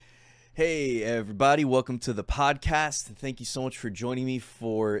Hey, everybody, welcome to the podcast. Thank you so much for joining me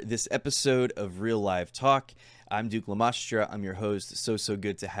for this episode of Real Live Talk. I'm Duke Lamastra. I'm your host. So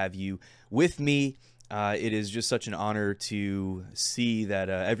good to have you with me. It is just such an honor to see that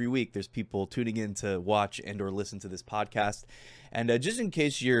every week there's people tuning in to watch and or listen to this podcast. And just in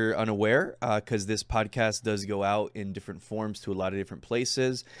case you're unaware, because this podcast does go out in different forms to a lot of different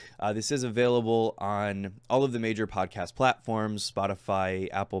places, this is available on all of the major podcast platforms, Spotify,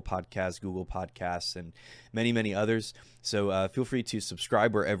 Apple Podcasts, Google Podcasts, and many, many others. So feel free to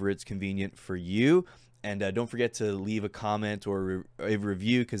subscribe wherever it's convenient for you. And don't forget to leave a comment or a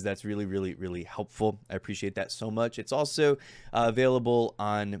review because that's really, really, really helpful. I appreciate that so much. It's also available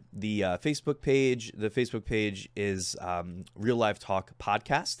on the Facebook page. The Facebook page is Real Life Talk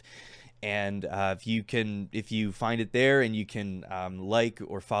Podcast. And if you find it there and you can like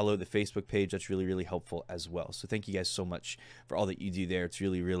or follow the Facebook page, that's really, really helpful as well. So thank you guys so much for all that you do there. It's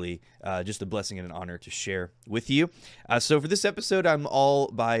really, really just a blessing and an honor to share with you. So for this episode, I'm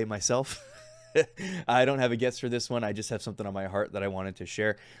all by myself. I don't have a guest for this one. I just have something on my heart that I wanted to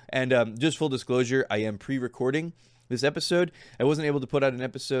share. And just full disclosure, I am pre-recording this episode. I wasn't able to put out an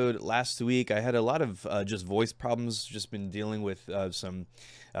episode last week. I had a lot of just voice problems, just been dealing with some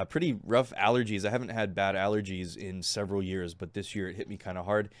pretty rough allergies. I haven't had bad allergies in several years, but this year it hit me kind of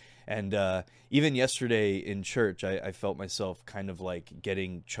hard. And even yesterday in church, I felt myself kind of like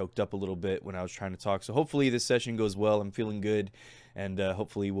getting choked up a little bit when I was trying to talk. So hopefully this session goes well. I'm feeling good. And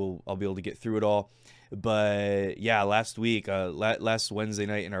hopefully I'll be able to get through it all. But yeah, last week, last Wednesday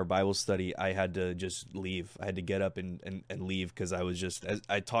night in our Bible study, I had to just leave. I had to get up and leave because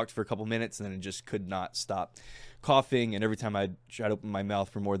I talked for a couple minutes and then it just could not stop coughing. And every time I tried to open my mouth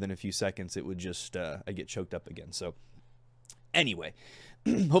for more than a few seconds, it would just, I get choked up again. So anyway,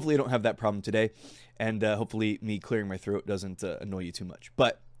 hopefully I don't have that problem today. And hopefully me clearing my throat doesn't annoy you too much.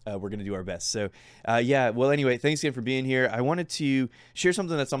 But we're going to do our best. So, anyway, thanks again for being here. I wanted to share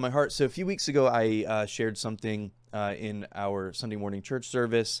something that's on my heart. So a few weeks ago, I shared something in our Sunday morning church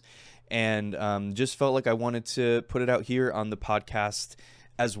service and just felt like I wanted to put it out here on the podcast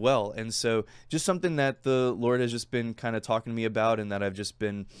as well. And so just something that the Lord has just been kind of talking to me about and that I've just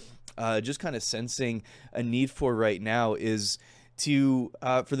been just kind of sensing a need for right now is to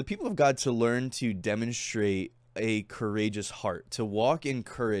for the people of God to learn to demonstrate a courageous heart, to walk in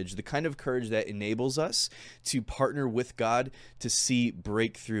courage, the kind of courage that enables us to partner with God to see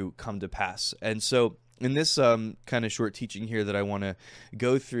breakthrough come to pass. And so in this kind of short teaching here that I want to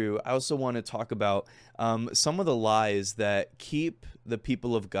go through, I also want to talk about some of the lies that keep the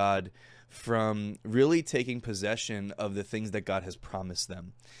people of God from really taking possession of the things that God has promised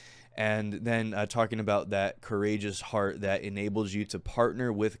them. And then talking about that courageous heart that enables you to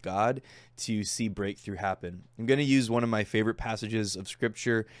partner with God to see breakthrough happen. I'm going to use one of my favorite passages of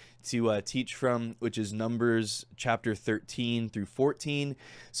Scripture to teach from, which is Numbers chapter 13 through 14.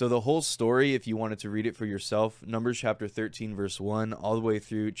 So the whole story, if you wanted to read it for yourself, Numbers chapter 13, verse 1, all the way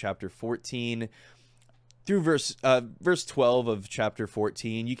through chapter 14, through verse 12 of chapter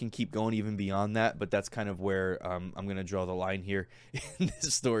 14. You can keep going even beyond that, but that's kind of where I'm going to draw the line here in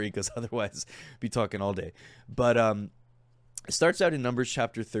this story because otherwise I'd be talking all day. But it starts out in Numbers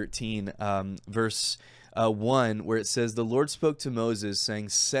chapter 13, verse 1, where it says, "The Lord spoke to Moses, saying,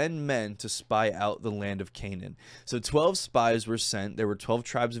 send men to spy out the land of Canaan." So 12 spies were sent. There were 12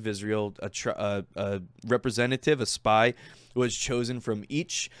 tribes of Israel. A representative, a spy, was chosen from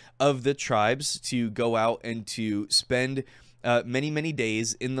each of the tribes to go out and to spend many, many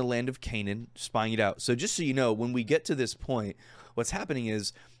days in the land of Canaan, spying it out. So just so you know, when we get to this point, what's happening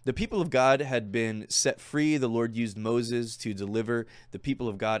is the people of God had been set free. The Lord used Moses to deliver the people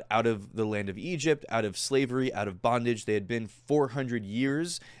of God out of the land of Egypt, out of slavery, out of bondage. They had been 400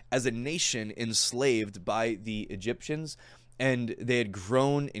 years as a nation enslaved by the Egyptians. And they had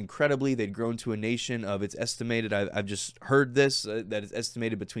grown incredibly. They'd grown to a nation of, it's estimated, I've just heard this, that it's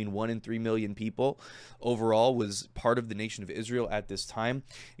estimated between 1 and 3 million people overall was part of the nation of Israel at this time.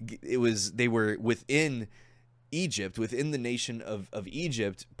 They were within Egypt, within the nation of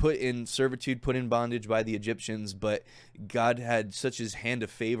Egypt, put in servitude, put in bondage by the Egyptians, but God had such his hand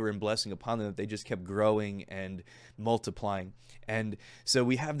of favor and blessing upon them that they just kept growing and multiplying. And so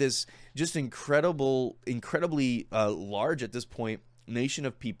we have this just incredibly large at this point nation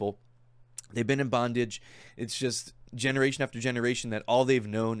of people. They've been in bondage. It's just generation after generation that all they've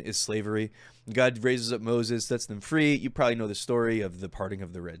known is slavery. God raises up Moses, sets them free. You probably know the story of the parting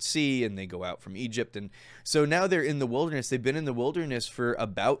of the Red Sea, and they go out from Egypt. And so now they're in the wilderness. They've been in the wilderness for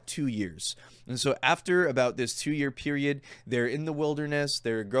about 2 years. And so after about this 2-year period, they're in the wilderness.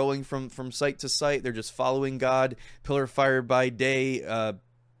 They're going from site to site. They're just following God, pillar of fire by day,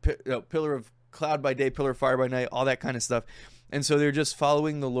 pillar of cloud by day, pillar of fire by night, all that kind of stuff. And so they're just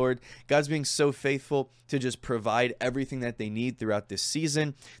following the Lord. God's being so faithful to just provide everything that they need throughout this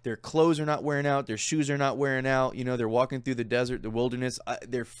season. Their clothes are not wearing out. Their shoes are not wearing out. They're walking through the desert, the wilderness.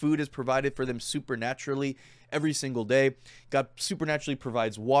 Their food is provided for them supernaturally every single day. God supernaturally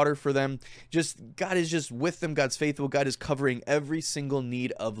provides water for them. God is just with them. God's faithful. God is covering every single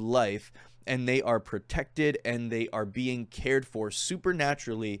need of life. And they are protected and they are being cared for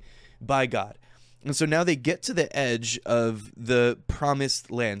supernaturally by God. And so now they get to the edge of the promised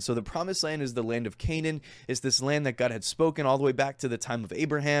land. So the promised land is the land of Canaan. It's this land that God had spoken all the way back to the time of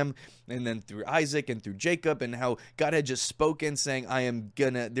Abraham and then through Isaac and through Jacob, and how God had just spoken saying,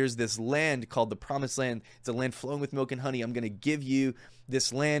 there's this land called the promised land. It's a land flowing with milk and honey. I'm going to give you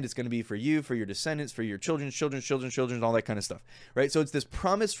this land. It's going to be for you, for your descendants, for your children, all that kind of stuff, right? So it's this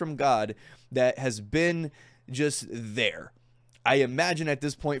promise from God that has been just there. I imagine at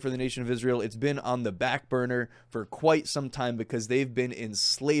this point for the nation of Israel, it's been on the back burner for quite some time because they've been in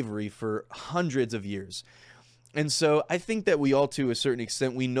slavery for hundreds of years. And so I think that we all, to a certain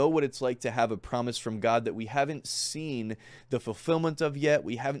extent, we know what it's like to have a promise from God that we haven't seen the fulfillment of yet.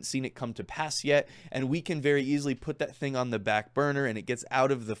 We haven't seen it come to pass yet. And we can very easily put that thing on the back burner and it gets out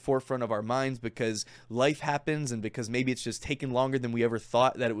of the forefront of our minds because life happens and because maybe it's just taken longer than we ever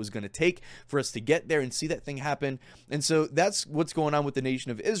thought that it was going to take for us to get there and see that thing happen. And so that's what's going on with the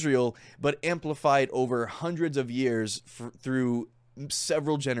nation of Israel, but amplified over hundreds of years through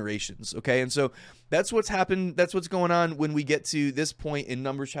several generations. Okay. And so that's what's happened. That's what's going on when we get to this point in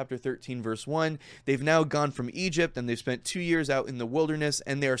Numbers chapter 13, verse 1. They've now gone from Egypt and they've spent 2 years out in the wilderness,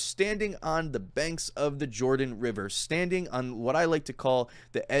 and they are standing on the banks of the Jordan River, standing on what I like to call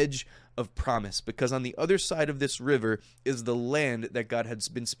the edge of promise, because on the other side of this river is the land that God had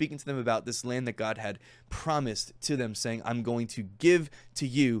been speaking to them about, this land that God had promised to them, saying, I'm going to give to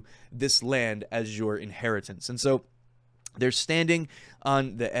you this land as your inheritance. And so they're standing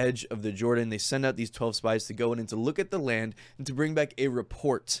on the edge of the Jordan. They send out these 12 spies to go in and to look at the land and to bring back a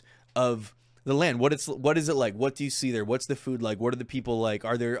report of the land. What is it like? What do you see there? What's the food like? What are the people like?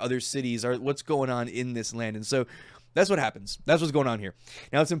 Are there other cities? What's going on in this land? And so that's what happens. That's what's going on here.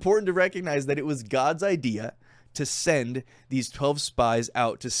 Now, it's important to recognize that it was God's idea to send these 12 spies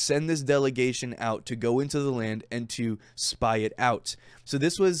out, to send this delegation out to go into the land and to spy it out. So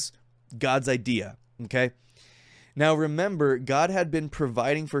this was God's idea, okay? Now remember, God had been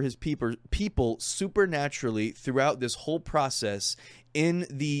providing for his people supernaturally throughout this whole process in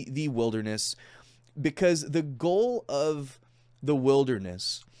the wilderness, because the goal of the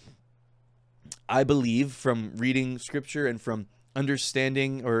wilderness, I believe, from reading scripture and from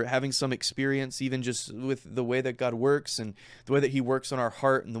understanding or having some experience even just with the way that God works and the way that he works on our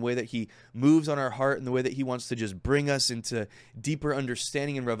heart and the way that he moves on our heart and the way that he wants to just bring us into deeper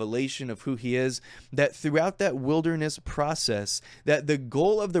understanding and revelation of who he is, that throughout that wilderness process, that the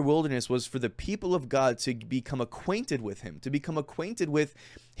goal of the wilderness was for the people of God to become acquainted with him, to become acquainted with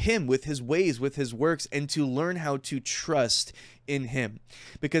him, with his ways, with his works, and to learn how to trust in him.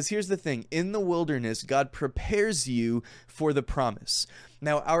 Because here's the thing, in the wilderness, God prepares you for the promise.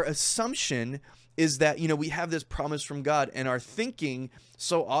 Now, our assumption is that, we have this promise from God, and our thinking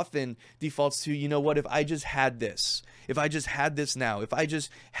so often defaults to, if I just had this, if I just had this now, if I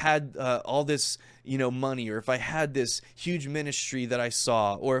just had all this, money, or if I had this huge ministry that I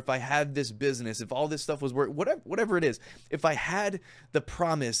saw, or if I had this business, if all this stuff was working, whatever it is, if I had the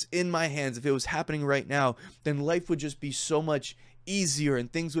promise in my hands, if it was happening right now, then life would just be so much easier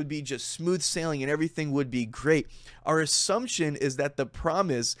and things would be just smooth sailing and everything would be great. Our assumption is that the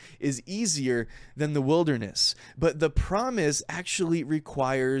promise is easier than the wilderness, but the promise actually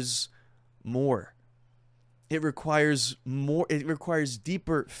requires more. It requires more. It requires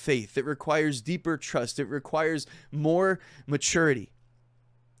deeper faith. It requires deeper trust. It requires more maturity.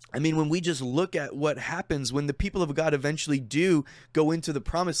 I mean, when we just look at what happens when the people of God eventually do go into the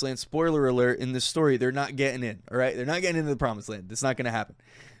promised land, spoiler alert in this story, they're not getting in, all right? They're not getting into the promised land. It's not going to happen.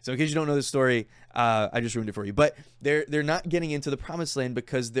 So in case you don't know the story, I just ruined it for you. But they're not getting into the promised land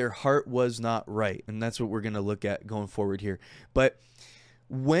because their heart was not right. And that's what we're going to look at going forward here. But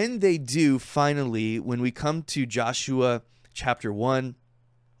when they do, finally, when we come to Joshua chapter 1,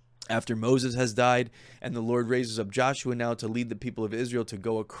 after Moses has died and the Lord raises up Joshua now to lead the people of Israel to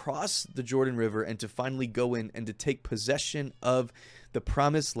go across the Jordan River and to finally go in and to take possession of the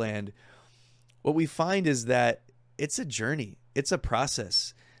promised land, what we find is that it's a journey. It's a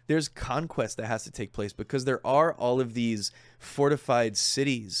process. There's conquest that has to take place because there are all of these fortified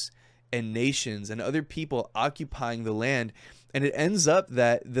cities and nations and other people occupying the land. And it ends up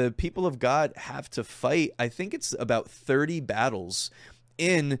that the people of God have to fight, I think it's about 30 battles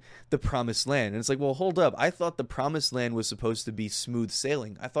in the promised land. And it's like, well, hold up. I thought the promised land was supposed to be smooth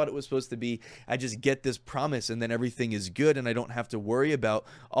sailing. I thought it was supposed to be, I just get this promise and then everything is good and I don't have to worry about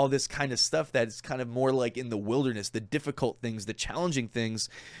all this kind of stuff that's kind of more like in the wilderness, the difficult things, the challenging things.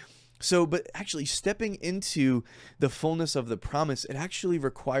 So, but actually stepping into the fullness of the promise, it actually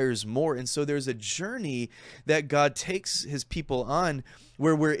requires more. And so there's a journey that God takes his people on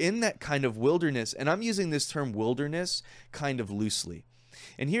where we're in that kind of wilderness. And I'm using this term wilderness kind of loosely.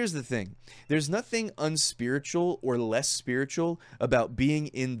 And here's the thing. There's nothing unspiritual or less spiritual about being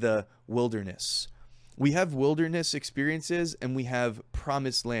in the wilderness. We have wilderness experiences and we have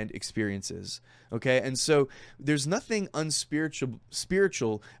promised land experiences. Okay. And so there's nothing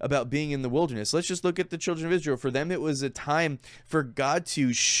spiritual about being in the wilderness. Let's just look at the children of Israel. For them, it was a time for God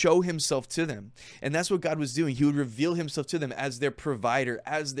to show himself to them. And that's what God was doing. He would reveal himself to them as their provider,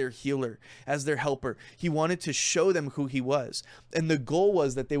 as their healer, as their helper. He wanted to show them who he was. And the goal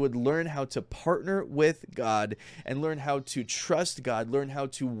was that they would learn how to partner with God and learn how to trust God, learn how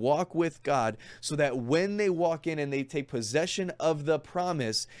to walk with God, so that when they walk in and they take possession of the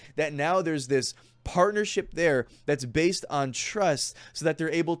promise, that now there's this partnership there that's based on trust, so that they're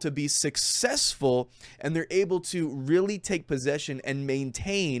able to be successful and they're able to really take possession and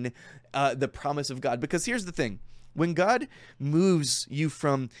maintain the promise of God. Because here's the thing. When God moves you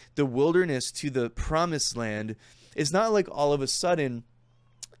from the wilderness to the promised land, it's not like all of a sudden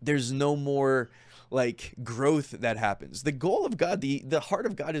there's no more like growth that happens. The goal of God, the heart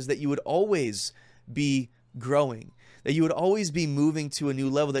of God is that you would always be growing, that you would always be moving to a new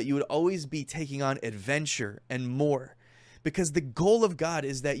level, that you would always be taking on adventure and more. Because the goal of God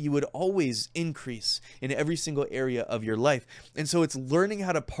is that you would always increase in every single area of your life. And so it's learning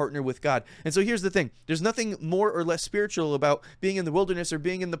how to partner with God. And so here's the thing. There's nothing more or less spiritual about being in the wilderness or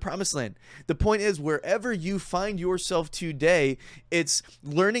being in the promised land. The point is, wherever you find yourself today, it's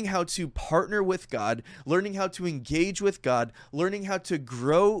learning how to partner with God, learning how to engage with God, learning how to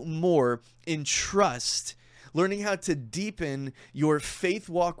grow more in trust, learning how to deepen your faith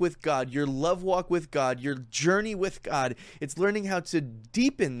walk with God, your love walk with God, your journey with God. It's learning how to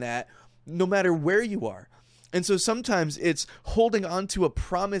deepen that no matter where you are. And so sometimes it's holding on to a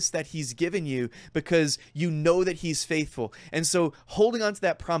promise that he's given you because you know that he's faithful. And so holding on to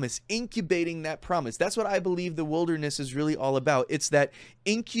that promise, incubating that promise, that's what I believe the wilderness is really all about. It's that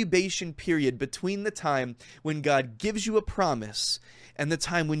incubation period between the time when God gives you a promise and the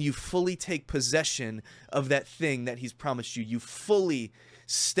time when you fully take possession of that thing that he's promised you. You fully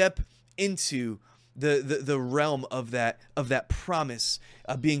step into the realm of that promise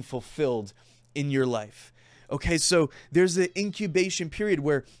being fulfilled in your life. Okay, so there's the incubation period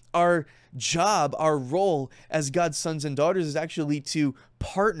where our job, our role as God's sons and daughters is actually to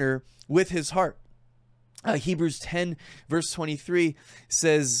partner with his heart. Hebrews 10 verse 23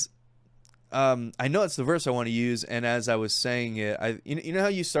 says, I know it's the verse I want to use, and as I was saying it, you know how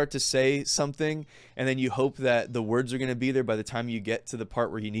you start to say something and then you hope that the words are going to be there by the time you get to the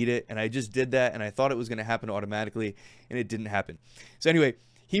part where you need it, and I just did that and I thought it was going to happen automatically and it didn't happen. So anyway,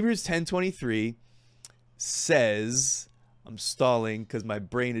 Hebrews 10:23 says, I'm stalling because my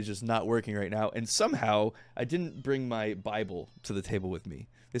brain is just not working right now, and somehow I didn't bring my Bible to the table with me.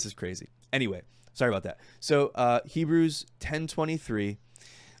 This is crazy. Anyway, sorry about that. So Hebrews 10:23,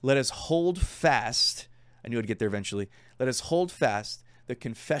 let us hold fast, I knew I'd get there eventually, let us hold fast the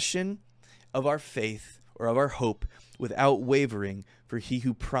confession of our faith, or of our hope, without wavering, for he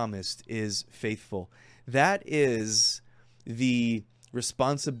who promised is faithful. That is the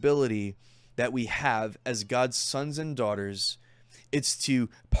responsibility that we have as God's sons and daughters. It's to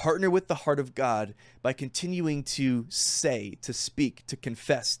partner with the heart of God by continuing to say, to speak, to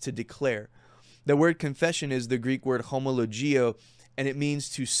confess, to declare. The word confession is the Greek word homologio, and it means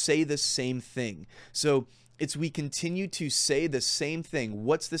to say the same thing. So it's we continue to say the same thing.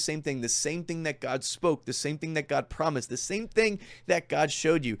 What's the same thing? The same thing that God spoke, the same thing that God promised, the same thing that God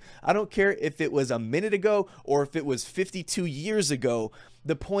showed you. I don't care if it was a minute ago or if it was 52 years ago.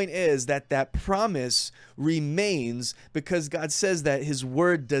 The point is that that promise remains because God says that his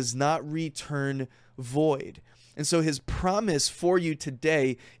word does not return void. And so his promise for you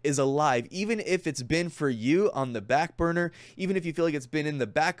today is alive, even if it's been for you on the back burner, even if you feel like it's been in the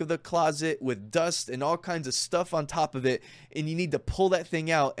back of the closet with dust and all kinds of stuff on top of it, and you need to pull that thing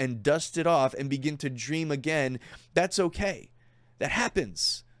out and dust it off and begin to dream again. That's okay. That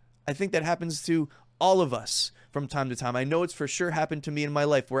happens. I think that happens to all of us from time to time. I know it's for sure happened to me in my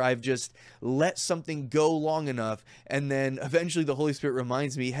life where I've just let something go long enough, and then eventually the Holy Spirit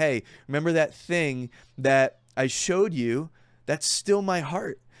reminds me, hey, remember that thing that I showed you? That's still my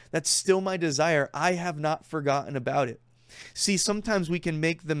heart. That's still my desire. I have not forgotten about it. See, sometimes we can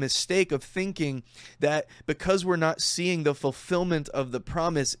make the mistake of thinking that because we're not seeing the fulfillment of the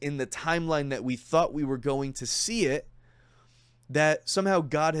promise in the timeline that we thought we were going to see it, that somehow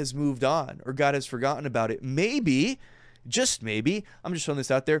God has moved on or God has forgotten about it. Maybe, just maybe, I'm just throwing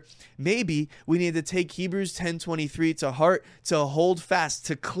this out there, maybe we need to take Hebrews 10:23 to heart, to hold fast,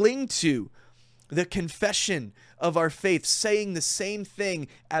 to cling to the confession of our faith, saying the same thing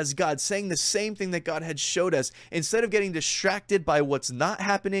as God, saying the same thing that God had showed us, instead of getting distracted by what's not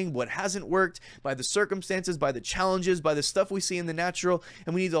happening, what hasn't worked, by the circumstances, by the challenges, by the stuff we see in the natural.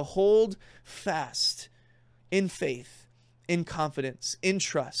 And we need to hold fast in faith, in confidence, in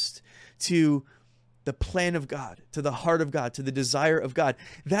trust to the plan of God, to the heart of God, to the desire of God.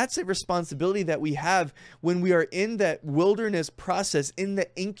 That's a responsibility that we have when we are in that wilderness process, in the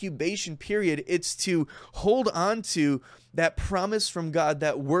incubation period. It's to hold on to that promise from God,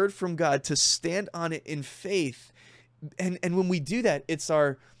 that word from God, to stand on it in faith. And when we do that, it's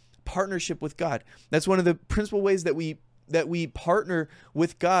our partnership with God. That's one of the principal ways that we partner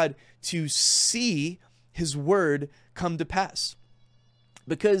with God to see his word come to pass.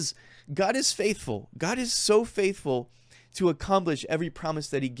 Because God is faithful. God is so faithful to accomplish every promise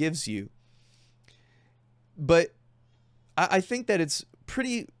that he gives you. But I think that it's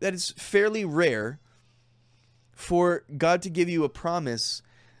fairly rare for God to give you a promise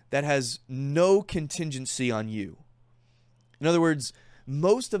that has no contingency on you. In other words,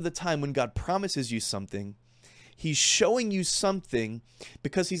 most of the time when God promises you something, he's showing you something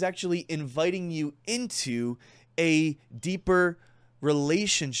because he's actually inviting you into a deeper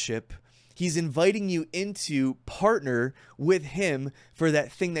relationship. He's inviting you into partner with him for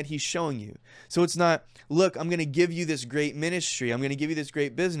that thing that he's showing you. So it's not, look, I'm going to give you this great ministry. I'm going to give you this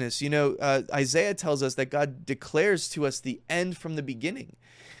great business. Isaiah tells us that God declares to us the end from the beginning.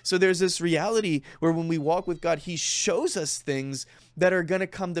 So there's this reality where when we walk with God, he shows us things that are going to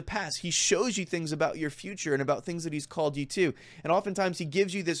come to pass. He shows you things about your future and about things that he's called you to. And oftentimes he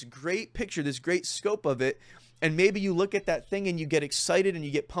gives you this great picture, this great scope of it. And maybe you look at that thing and you get excited and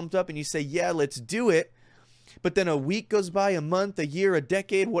you get pumped up and you say, yeah, let's do it. But then a week goes by, a month, a year, a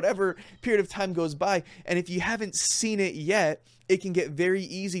decade, whatever period of time goes by. And if you haven't seen it yet, it can get very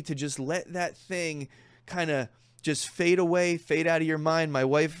easy to just let that thing kind of just fade away, fade out of your mind. My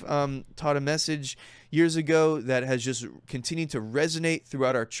wife taught a message years ago that has just continued to resonate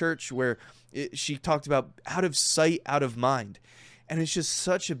throughout our church, where she talked about out of sight, out of mind. And it's just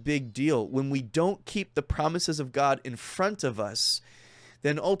such a big deal. When we don't keep the promises of God in front of us,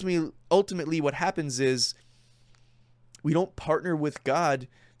 then ultimately what happens is we don't partner with God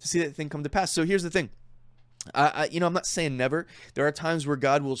to see that thing come to pass. So here's the thing. I'm not saying never. There are times where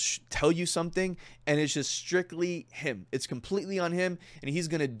God will tell you something and it's just strictly him. It's completely on him and he's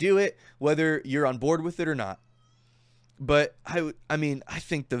going to do it whether you're on board with it or not. But I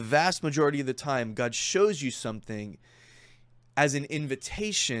think the vast majority of the time God shows you something as an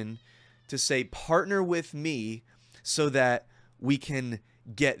invitation to say, partner with me so that we can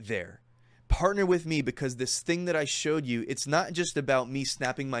get there. Partner with me because this thing that I showed you, it's not just about me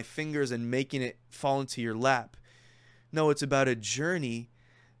snapping my fingers and making it fall into your lap. No, it's about a journey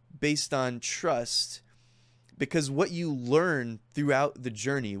based on trust, because what you learn throughout the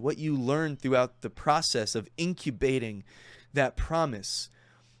journey, what you learn throughout the process of incubating that promise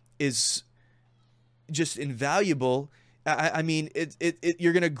is just invaluable.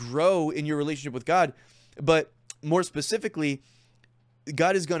 You're going to grow in your relationship with God, but more specifically,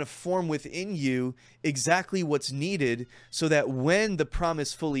 God is going to form within you exactly what's needed so that when the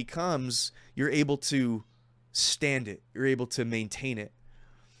promise fully comes, you're able to stand it. You're able to maintain it.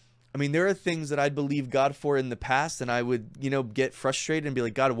 There are things that I'd believe God for in the past, and I would, get frustrated and be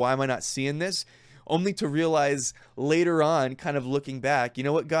like, God, why am I not seeing this? Only to realize later on, kind of looking back, you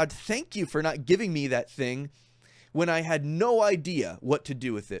know what, God, thank you for not giving me that thing when I had no idea what to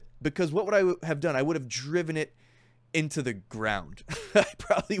do with it. Because what would I have done? I would have driven it into the ground. I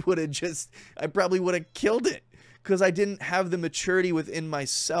probably would have killed it because I didn't have the maturity within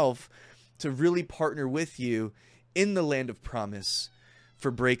myself to really partner with you in the land of promise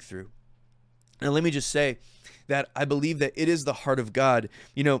for breakthrough. Now, let me just say that I believe that it is the heart of God.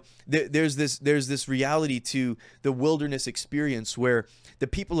 There's this reality to the wilderness experience where the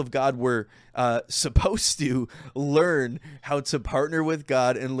people of God were supposed to learn how to partner with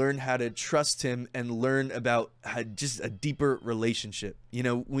God and learn how to trust him and learn about just a deeper relationship.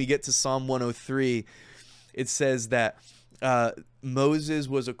 When we get to Psalm 103, it says that Moses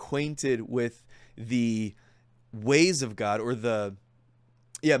was acquainted with the ways of God,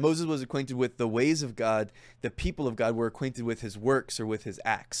 Moses was acquainted with the ways of God. The people of God were acquainted with his works or with his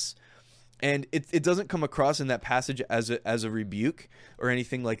acts. And it doesn't come across in that passage as a rebuke or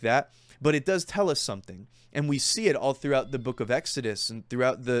anything like that, but it does tell us something. And we see it all throughout the book of Exodus and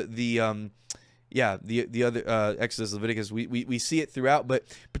throughout the other Exodus, Leviticus. We see it throughout, but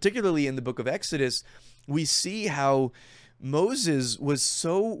particularly in the book of Exodus, we see how Moses was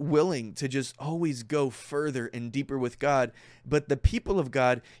so willing to just always go further and deeper with God. But the people of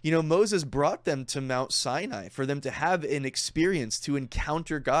God, Moses brought them to Mount Sinai for them to have an experience, to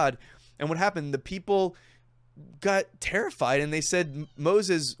encounter God. And what happened? The people got terrified and they said,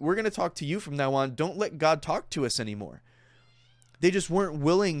 Moses, we're going to talk to you from now on. Don't let God talk to us anymore. They just weren't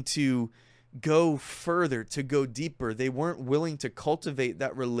willing to go further, to go deeper. They weren't willing to cultivate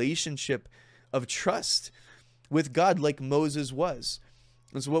that relationship of trust with God like Moses was.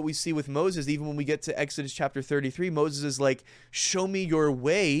 And so what we see with Moses, even when we get to Exodus chapter 33, Moses is like, show me your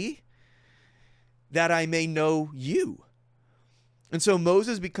way that I may know you. And so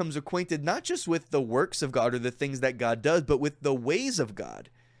Moses becomes acquainted not just with the works of God or the things that God does, but with the ways of God.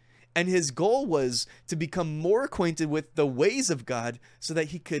 And his goal was to become more acquainted with the ways of God so that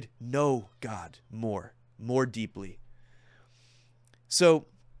he could know God more deeply. So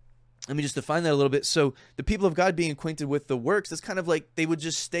let me just define that a little bit. So the people of God being acquainted with the works, that's kind of like they would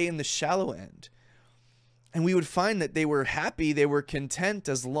just stay in the shallow end. And we would find that they were happy, they were content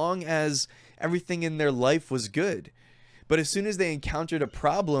as long as everything in their life was good. But as soon as they encountered a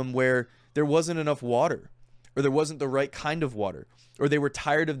problem where there wasn't enough water, or there wasn't the right kind of water, or they were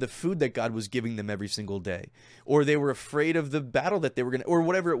tired of the food that God was giving them every single day, or they were afraid of the battle that they were going to, or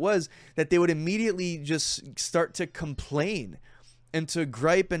whatever it was, that they would immediately just start to complain and to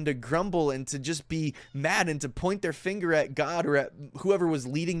gripe and to grumble and to just be mad and to point their finger at God or at whoever was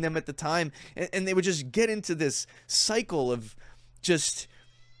leading them at the time. And they would just get into this cycle of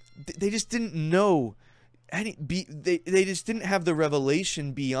they just didn't know they just didn't have the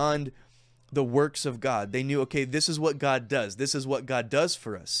revelation beyond the works of God. They knew, okay, this is what God does. This is what God does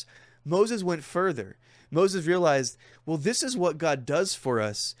for us. Moses went further. Moses realized, well, this is what God does for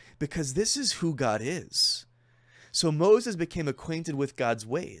us because this is who God is. So Moses became acquainted with God's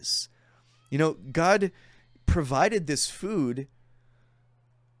ways. God provided this food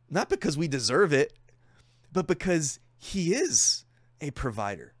not because we deserve it, but because he is a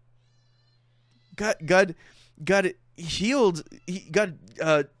provider. God healed, God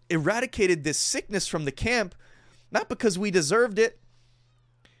eradicated this sickness from the camp, not because we deserved it,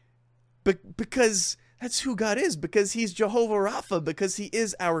 but because that's who God is, because he's Jehovah Rapha, because he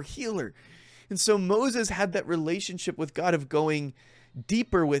is our healer. And so Moses had that relationship with God of going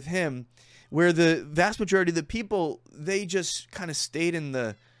deeper with him, where the vast majority of the people, they just kind of stayed in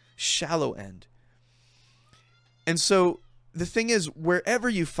the shallow end. And so the thing is, wherever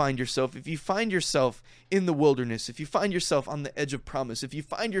you find yourself, if you find yourself in the wilderness, if you find yourself on the edge of promise, if you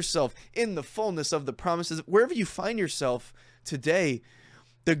find yourself in the fullness of the promises, wherever you find yourself today,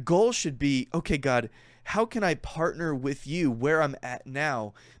 the goal should be, okay, God, how can I partner with you where I'm at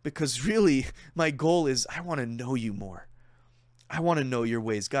now? Because really, my goal is I want to know you more. I want to know your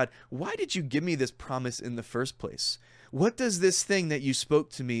ways. God, why did you give me this promise in the first place? What does this thing that you spoke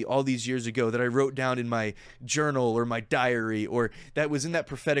to me all these years ago that I wrote down in my journal or my diary, or that was in that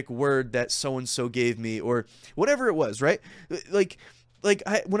prophetic word that so-and-so gave me, or whatever it was, right?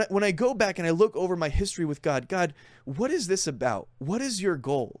 When I go back and I look over my history with God, God, what is this about? What is your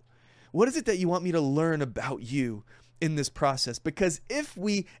goal? What is it that you want me to learn about you in this process? Because if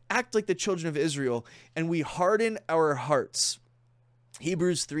we act like the children of Israel and we harden our hearts,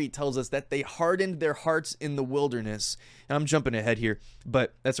 Hebrews 3 tells us that they hardened their hearts in the wilderness. And I'm jumping ahead here,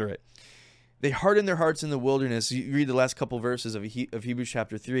 but that's all right. They hardened their hearts in the wilderness. You read the last couple verses of Hebrews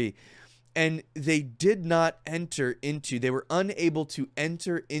chapter 3. And they did not they were unable to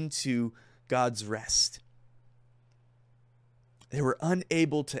enter into God's rest. They were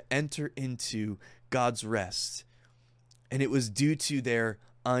unable to enter into God's rest. And it was due to their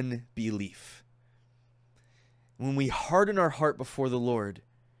unbelief. When we harden our heart before the Lord,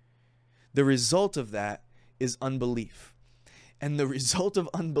 the result of that is unbelief. And the result of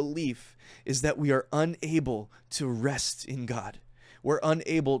unbelief is that we are unable to rest in God. We're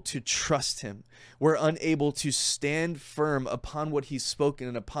unable to trust him. We're unable to stand firm upon what he's spoken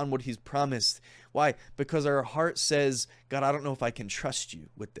and upon what he's promised. Why? Because our heart says, God, I don't know if I can trust you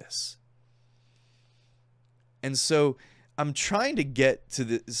with this. And so I'm trying to get to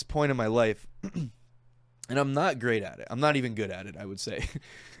this point in my life, and I'm not great at it. I'm not even good at it, I would say.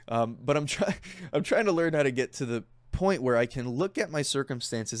 But I'm trying to learn how to get to the point where I can look at my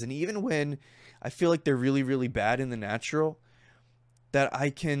circumstances, and even when I feel like they're really, really bad in the natural, that I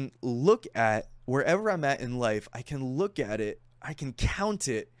can look at wherever I'm at in life, I can look at it, I can count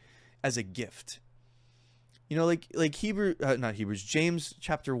it as a gift. You know, like James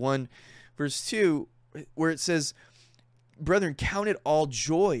chapter 1, verse 2, where it says, brethren, count it all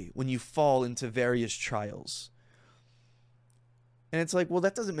joy when you fall into various trials. And it's like, well,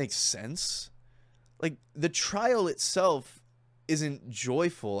 that doesn't make sense. Like, the trial itself isn't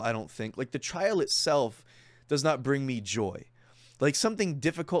joyful, I don't think. Like, the trial itself does not bring me joy. Like, something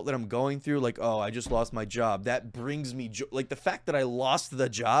difficult that I'm going through, like, oh, I just lost my job, that brings me joy. Like, the fact that I lost the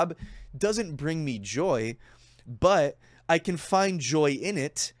job doesn't bring me joy, but I can find joy in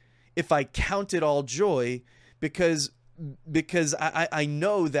it if I count it all joy, because I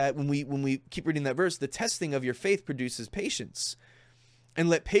know that when we keep reading that verse, the testing of your faith produces patience. And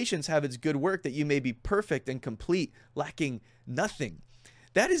let patience have its good work, that you may be perfect and complete, lacking nothing.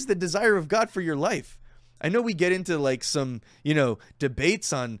 That is the desire of God for your life. I know we get into like some,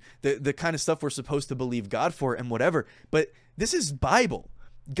 debates on the kind of stuff we're supposed to believe God for and whatever, but this is Bible.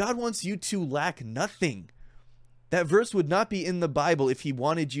 God wants you to lack nothing. That verse would not be in the Bible if he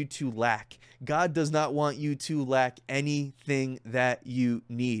wanted you to lack. God does not want you to lack anything that you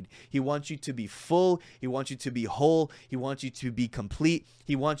need. He wants you to be full. He wants you to be whole. He wants you to be complete.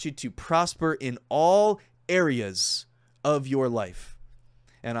 He wants you to prosper in all areas of your life.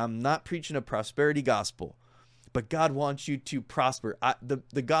 And I'm not preaching a prosperity gospel, but God wants you to prosper.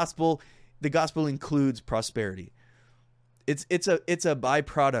 The gospel includes prosperity. It's a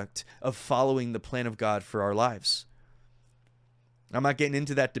byproduct of following the plan of God for our lives. I'm not getting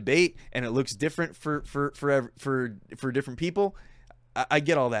into that debate, and it looks different for different people. I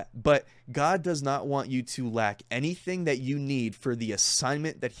get all that, but God does not want you to lack anything that you need for the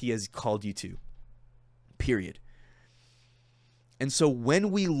assignment that he has called you to. Period. And so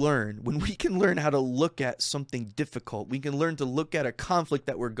when we can learn how to look at something difficult, we can learn to look at a conflict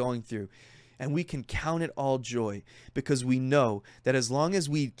that we're going through, and we can count it all joy, because we know that as long as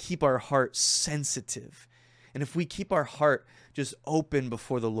we keep our heart sensitive, and if we keep our heart just open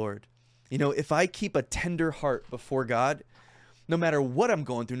before the Lord, if I keep a tender heart before God, no matter what I'm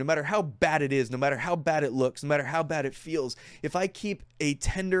going through, no matter how bad it is, no matter how bad it looks, no matter how bad it feels, if I keep a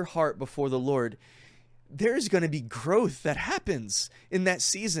tender heart before the Lord, there's going to be growth that happens in that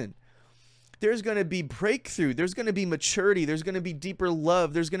season. There's going to be breakthrough. There's going to be maturity. There's going to be deeper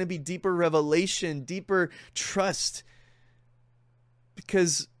love. There's going to be deeper revelation, deeper trust.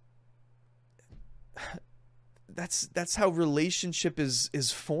 Because that's how relationship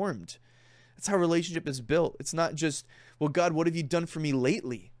is formed. That's how relationship is built. It's not just, well, God, what have you done for me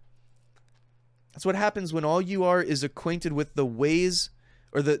lately? That's what happens when all you are is acquainted with the ways,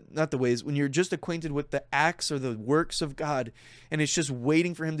 or when you're just acquainted with the acts or the works of God, and it's just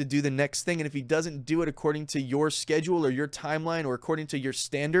waiting for him to do the next thing. And if he doesn't do it according to your schedule or your timeline or according to your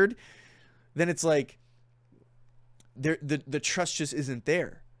standard, then it's like the trust just isn't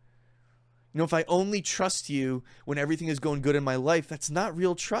there. If I only trust you when everything is going good in my life, that's not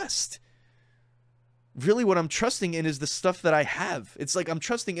real trust. Really, what I'm trusting in is the stuff that I have. It's like I'm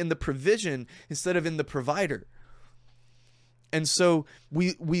trusting in the provision instead of in the provider. And so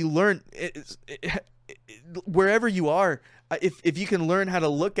we learn, wherever you are, if you can learn how to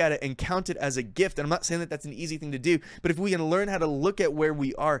look at it and count it as a gift, and I'm not saying that that's an easy thing to do, but if we can learn how to look at where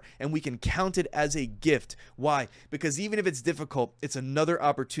we are and we can count it as a gift. Why? Because even if it's difficult, it's another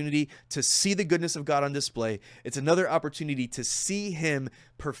opportunity to see the goodness of God on display. It's another opportunity to see him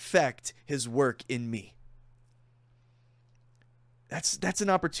perfect his work in me. That's an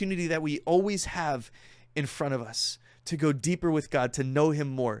opportunity that we always have in front of us, to go deeper with God, to know him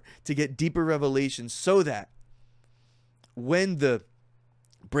more, to get deeper revelation, so that when the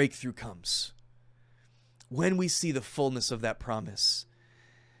breakthrough comes, when we see the fullness of that promise,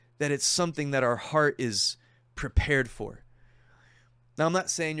 that it's something that our heart is prepared for. Now, I'm not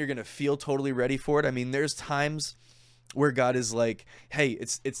saying you're going to feel totally ready for it. I mean, there's times where God is like, hey,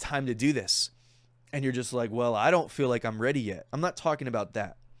 it's time to do this. And you're just like, well, I don't feel like I'm ready yet. I'm not talking about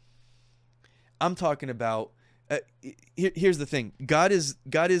that. I'm talking about, here's the thing. God's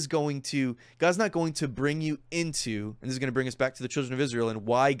not going to bring you into, and this is going to bring us back to the children of Israel and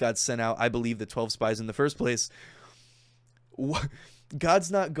why God sent out, I believe, the 12 spies in the first place.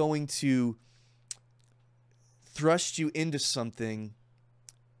 God's not going to thrust you into something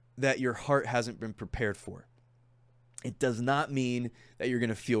that your heart hasn't been prepared for. It does not mean that you're going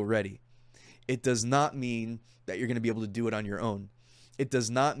to feel ready. It does not mean that you're going to be able to do it on your own. It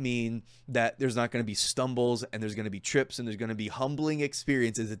does not mean that there's not going to be stumbles and there's going to be trips and there's going to be humbling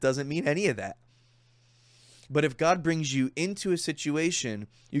experiences. It doesn't mean any of that. But if God brings you into a situation,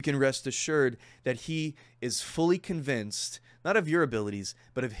 you can rest assured that he is fully convinced, not of your abilities,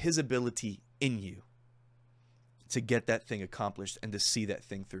 but of his ability in you to get that thing accomplished and to see that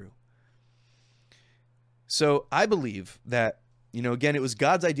thing through. So I believe that, again, it was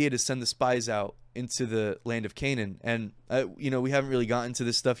God's idea to send the spies out into the land of Canaan. And, we haven't really gotten to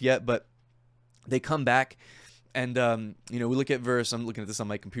this stuff yet, but they come back and, we look at I'm looking at this on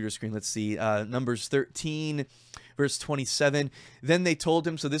my computer screen. Let's see, Numbers 13, verse 27. Then they told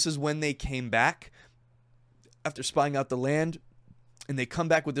him, so this is when they came back after spying out the land, and they come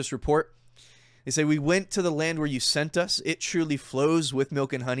back with this report. They say, we went to the land where you sent us. It truly flows with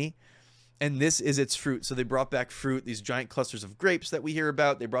milk and honey, and this is its fruit. So they brought back fruit, these giant clusters of grapes that we hear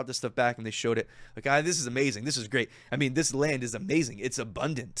about. They brought this stuff back and they showed it. Like, this is amazing. This is great. I mean, this land is amazing. It's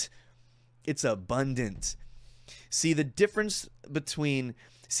abundant. It's abundant. See, the difference between,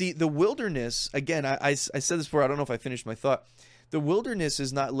 the wilderness, again, I said this before, I don't know if I finished my thought. The wilderness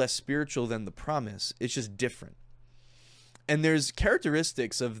is not less spiritual than the promise. It's just different. And there's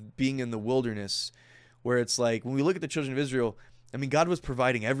characteristics of being in the wilderness where it's like, when we look at the children of Israel, I mean, God was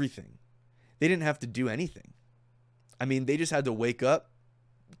providing everything. They didn't have to do anything. I mean, they just had to wake up,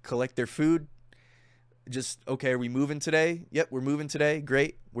 collect their food. Just, okay, are we moving today? Yep, we're moving today.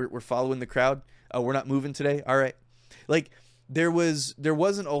 Great. We're following the crowd. Oh, we're not moving today. All right. Like, there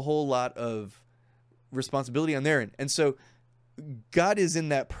wasn't a whole lot of responsibility on their end. And so God is in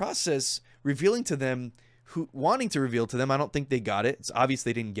that process revealing to them, wanting to reveal to them. I don't think they got it. It's obvious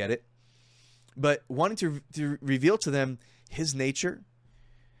they didn't get it. But wanting to reveal to them his nature,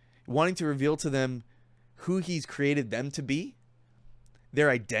 wanting to reveal to them who he's created them to be, their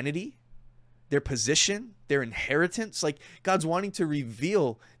identity, their position, their inheritance. Like, God's wanting to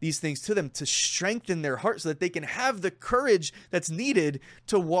reveal these things to them to strengthen their heart so that they can have the courage that's needed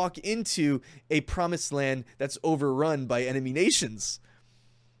to walk into a promised land that's overrun by enemy nations.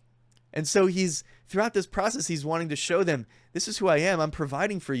 And so throughout this process, he's wanting to show them, this is who I am. I'm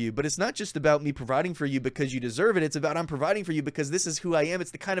providing for you. But it's not just about me providing for you because you deserve it. It's about I'm providing for you because this is who I am.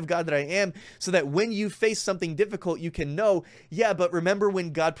 It's the kind of God that I am, so that when you face something difficult, you can know, yeah, but remember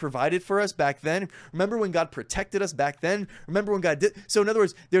when God provided for us back then? Remember when God protected us back then? Remember when God did? So in other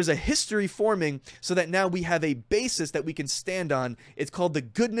words, there's a history forming so that now we have a basis that we can stand on. It's called the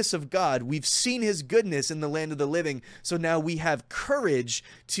goodness of God. We've seen his goodness in the land of the living. So now we have courage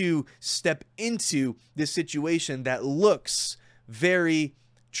to step into this situation that looks very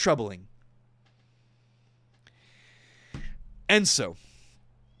troubling. And so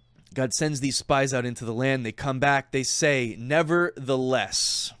God sends these spies out into the land. They come back. They say,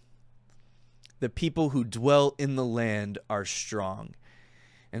 nevertheless, the people who dwell in the land are strong.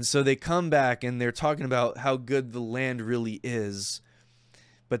 And so they come back and they're talking about how good the land really is.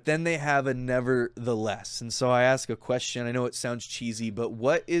 But then they have a nevertheless. And so I ask a question. I know it sounds cheesy, but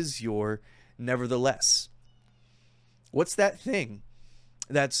what is your nevertheless? What's that thing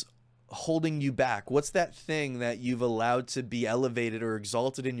that's holding you back? What's that thing that you've allowed to be elevated or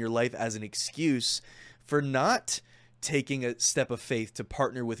exalted in your life as an excuse for not taking a step of faith to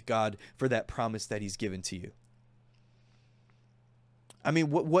partner with God for that promise that he's given to you? I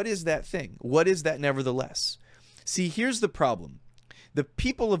mean, what is that thing? What is that nevertheless? See, here's the problem. The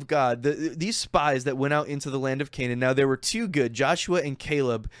people of God, these spies that went out into the land of Canaan, now there were two good. Joshua and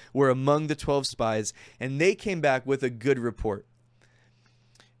Caleb were among the 12 spies, and they came back with a good report.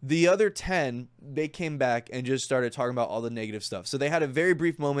 The other 10, they came back and just started talking about all the negative stuff. So they had a very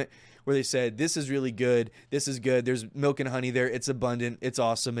brief moment where they said, this is really good. This is good. There's milk and honey there. It's abundant. It's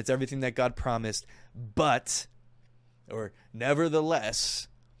awesome. It's everything that God promised. But, or nevertheless,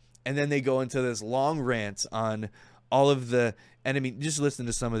 and then they go into this long rant on all of the enemy. Just listen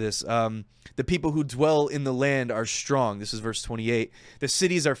to some of this. The people who dwell in the land are strong. This is verse 28. The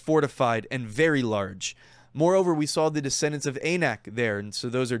cities are fortified and very large. Moreover, we saw the descendants of Anak there, and so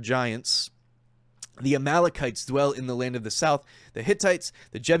those are giants. The Amalekites dwell in the land of the south. The Hittites,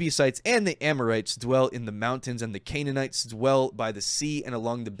 the Jebusites, and the Amorites dwell in the mountains, and the Canaanites dwell by the sea and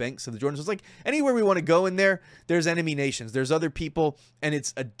along the banks of the Jordan. So it's like anywhere we want to go in there, there's enemy nations. There's other people, and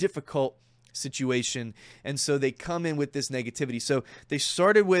it's a difficult situation. And so they come in with this negativity. So they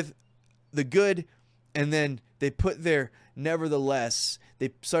started with the good, and then they put their nevertheless. They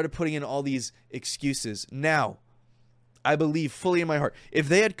started putting in all these excuses. Now, I believe fully in my heart, if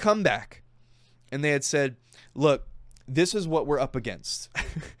they had come back and they had said, look, this is what we're up against.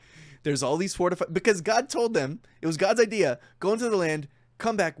 There's all these fortified, because God told them, it was God's idea, go into the land,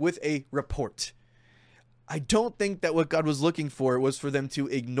 come back with a report. I don't think that what God was looking for was for them to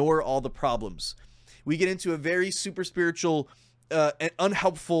ignore all the problems. We get into a very super spiritual and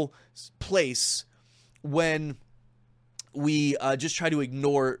unhelpful place when we just try to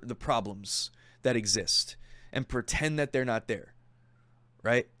ignore the problems that exist and pretend that they're not there,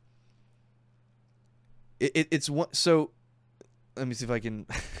 right? It's one. So let me see if I can.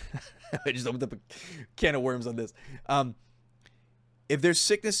 I just opened up a can of worms on this. If there's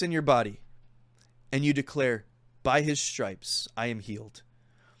sickness in your body and you declare, by his stripes, I am healed,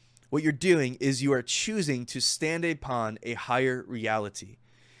 what you're doing is you are choosing to stand upon a higher reality.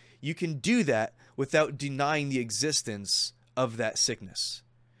 You can do that without denying the existence of that sickness.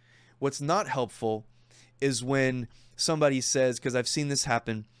 What's not helpful is when somebody says, because I've seen this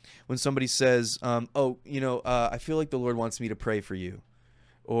happen, when somebody says, I feel like the Lord wants me to pray for you.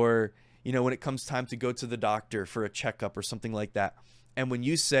 Or, when it comes time to go to the doctor for a checkup or something like that. And when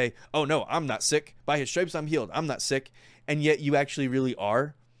you say, oh no, I'm not sick. By his stripes, I'm healed. I'm not sick. And yet you actually really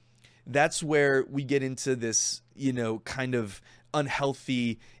are. That's where we get into this, kind of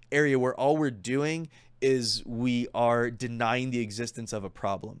unhealthy area where all we're doing is we are denying the existence of a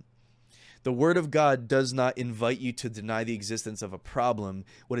problem. The Word of God does not invite you to deny the existence of a problem.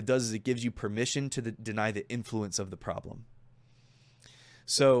 What it does is it gives you permission to deny the influence of the problem.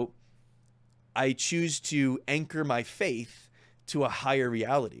 So I choose to anchor my faith to a higher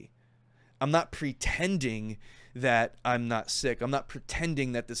reality. I'm not pretending that I'm not sick. I'm not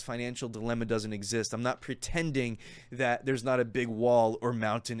pretending that this financial dilemma doesn't exist. I'm not pretending that there's not a big wall or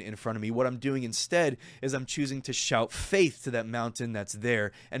mountain in front of me. What I'm doing instead is I'm choosing to shout faith to that mountain that's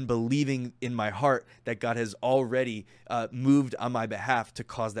there and believing in my heart that God has already moved on my behalf to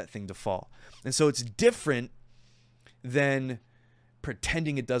cause that thing to fall. And so it's different than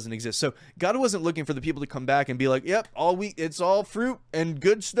pretending it doesn't exist. So God wasn't looking for the people to come back and be like, yep, it's all fruit and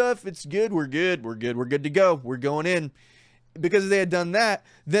good stuff. It's good. We're good to go. We're going in. Because if they had done that,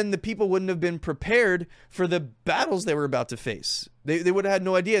 then the people wouldn't have been prepared for the battles they were about to face. They would have had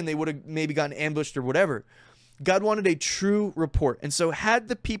no idea, and they would have maybe gotten ambushed or whatever. God wanted a true report. And so had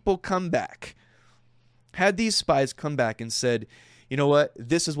the people come back, had these spies come back and said, you know what,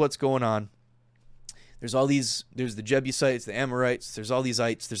 this is what's going on. There's the Jebusites, the Amorites, there's all these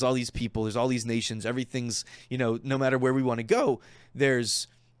ites, there's all these people, there's all these nations, everything's, no matter where we want to go, there's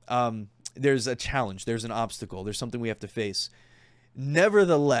a challenge, there's an obstacle, there's something we have to face.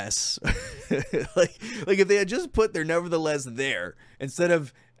 Nevertheless, like if they had just put their nevertheless there instead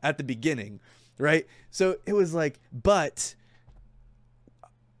of at the beginning, right? So it was like, but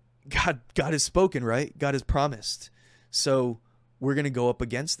God has spoken, right? God has promised. So we're going to go up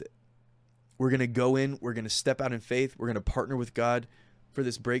against it. We're going to go in, we're going to step out in faith, we're going to partner with God for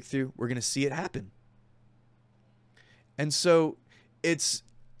this breakthrough. We're going to see it happen. And so it's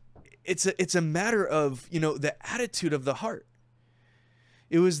a matter of, the attitude of the heart.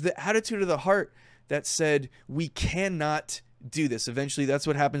 It was the attitude of the heart that said, we cannot do this. Eventually, that's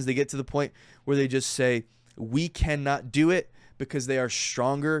what happens. They get to the point where they just say, we cannot do it because they are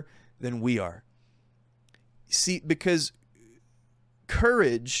stronger than we are. See, because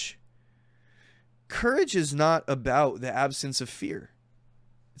courage is not about the absence of fear.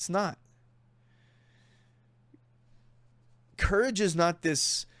 It's not. Courage is not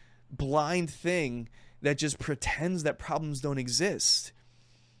this blind thing that just pretends that problems don't exist.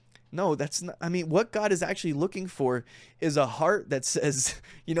 No, that's not. I mean, what God is actually looking for is a heart that says,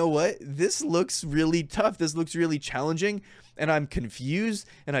 you know what? This looks really tough. This looks really challenging. And I'm confused.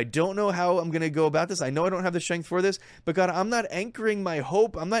 And I don't know how I'm going to go about this. I know I don't have the strength for this. But God, I'm not anchoring my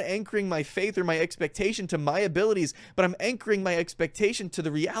hope. I'm not anchoring my faith or my expectation to my abilities. But I'm anchoring my expectation to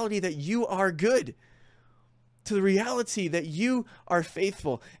the reality that you are good. To the reality that you are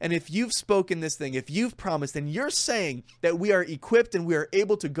faithful. And if you've spoken this thing, if you've promised, and you're saying that we are equipped and we are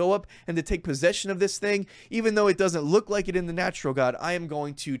able to go up and to take possession of this thing, even though it doesn't look like it in the natural, God, I am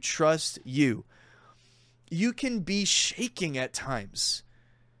going to trust you. You can be shaking at times.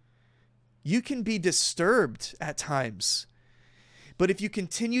 You can be disturbed at times. But if you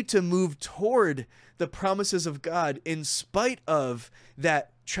continue to move toward the promises of God in spite of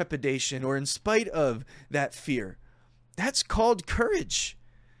that trepidation or in spite of that fear, that's called courage.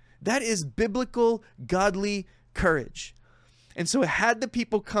 That is biblical, godly courage. And so had the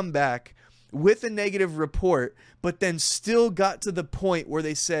people come back with a negative report, but then still got to the point where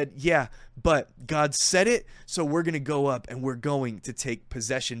they said, yeah, but God said it, so we're going to go up and we're going to take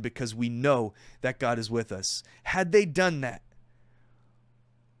possession because we know that God is with us. Had they done that,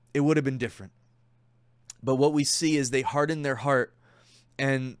 it would have been different. But what we see is they harden their heart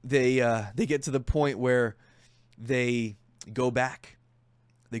and they get to the point where they go back.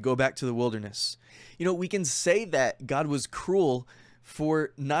 They go back to the wilderness. We can say that God was cruel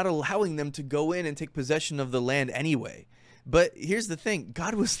for not allowing them to go in and take possession of the land anyway. But here's the thing,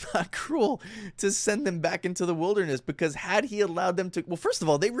 God was not cruel to send them back into the wilderness, because had he allowed them to, well, first of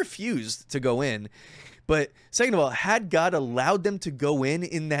all, they refused to go in. But second of all, had God allowed them to go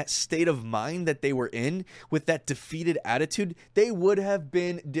in that state of mind that they were in, with that defeated attitude, they would have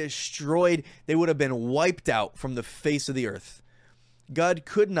been destroyed. They would have been wiped out from the face of the earth. God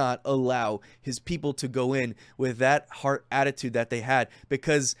could not allow his people to go in with that heart attitude that they had,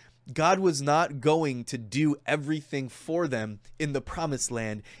 because God was not going to do everything for them in the promised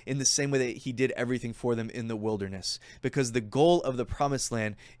land in the same way that he did everything for them in the wilderness. Because the goal of the promised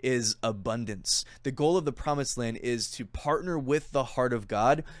land is abundance. The goal of the promised land is to partner with the heart of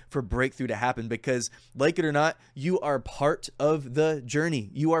God for breakthrough to happen. Because, like it or not, you are part of the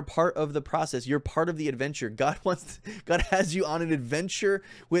journey. You are part of the process. You're part of the adventure. God has you on an adventure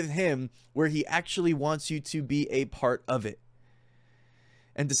with him where he actually wants you to be a part of it.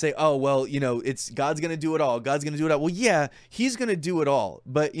 And to say, oh, well, it's God's going to do it all. God's going to do it all. Well, yeah, he's going to do it all.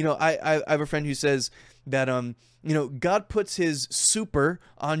 But, I have a friend who says that, God puts his super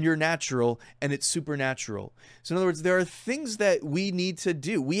on your natural, and it's supernatural. So in other words, there are things that we need to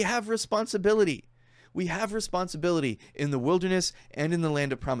do. We have responsibility. We have responsibility in the wilderness and in the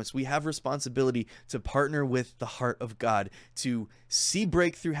land of promise. We have responsibility to partner with the heart of God, to see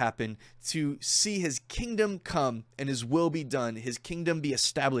breakthrough happen, to see his kingdom come and his will be done, his kingdom be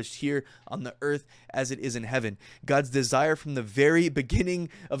established here on the earth as it is in heaven. God's desire from the very beginning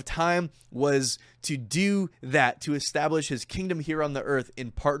of time was to do that, to establish his kingdom here on the earth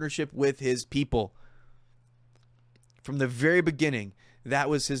in partnership with his people. From the very beginning, that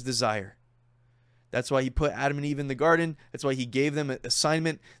was his desire. That's why he put Adam and Eve in the garden. That's why he gave them an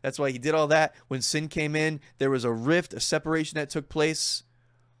assignment. That's why he did all that. When sin came in, there was a rift, a separation that took place.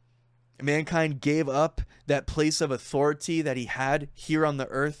 Mankind gave up that place of authority that he had here on the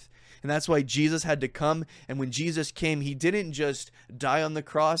earth. And that's why Jesus had to come. And when Jesus came, he didn't just die on the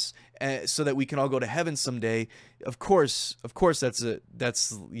cross so that we can all go to heaven someday. Of course, of course. But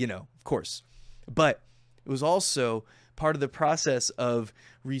it was also part of the process of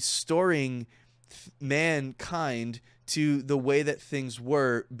restoring mankind to the way that things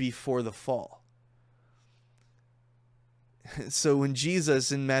were before the fall. So when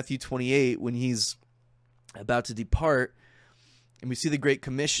Jesus in Matthew 28, when he's about to depart, and we see the Great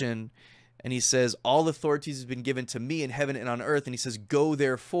Commission, and he says, all authorities has been given to me in heaven and on earth, and he says, go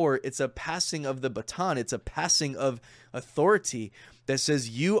therefore. It's a passing of the baton. It's a passing of authority that says,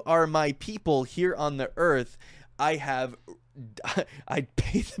 you are my people here on the earth. I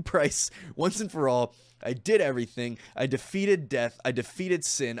paid the price once and for all. I did everything. I defeated death. I defeated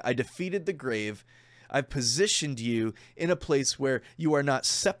sin. I defeated the grave. I've positioned you in a place where you are not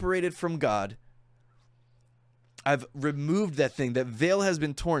separated from God. I've removed that thing. That veil has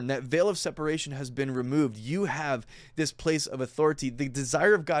been torn. That veil of separation has been removed. You have this place of authority. The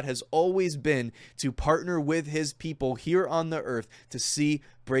desire of God has always been to partner with his people here on the earth to see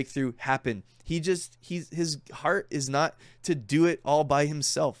breakthrough happen. His heart is not to do it all by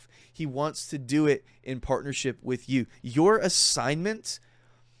himself. He wants to do it in partnership with you. Your assignment,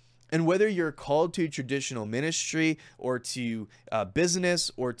 and whether you're called to traditional ministry or to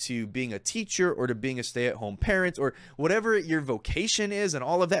business or to being a teacher or to being a stay-at-home parent or whatever your vocation is and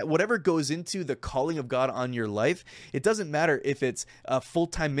all of that, whatever goes into the calling of God on your life, it doesn't matter if it's a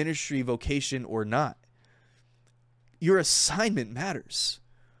full-time ministry vocation or not. Your assignment matters.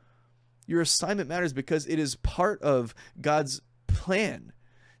 Your assignment matters because it is part of God's plan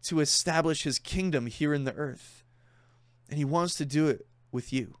to establish his kingdom here in the earth. And he wants to do it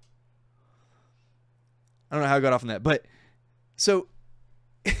with you. I don't know how I got off on that, but so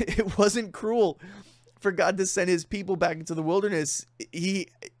it wasn't cruel for God to send his people back into the wilderness.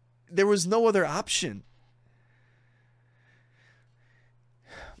 There was no other option.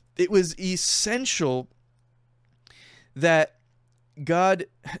 It was essential that God,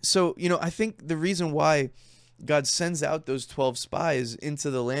 I think the reason why God sends out those 12 spies into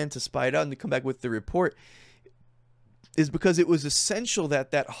the land to spy it out and to come back with the report is because it was essential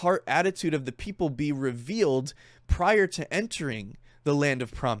that that heart attitude of the people be revealed prior to entering the land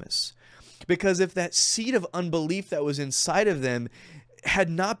of promise. Because if that seed of unbelief that was inside of them had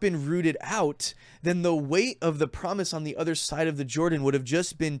not been rooted out, then the weight of the promise on the other side of the Jordan would have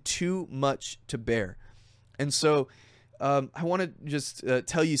just been too much to bear. And so I want to just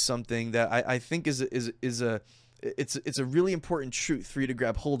tell you something that I think is a really important truth for you to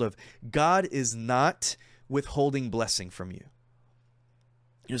grab hold of. God is not withholding blessing from you.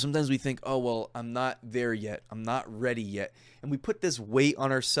 Sometimes we think, oh, well, I'm not there yet. I'm not ready yet. And we put this weight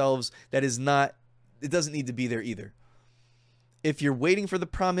on ourselves that it doesn't need to be there either. If you're waiting for the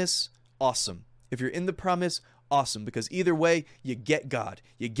promise, awesome. If you're in the promise, awesome, because either way, you get God,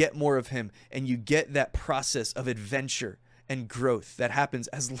 you get more of him, and you get that process of adventure and growth that happens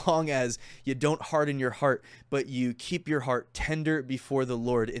as long as you don't harden your heart, but you keep your heart tender before the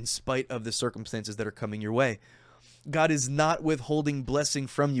Lord in spite of the circumstances that are coming your way. God is not withholding blessing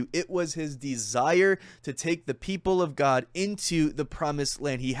from you. It was his desire to take the people of God into the promised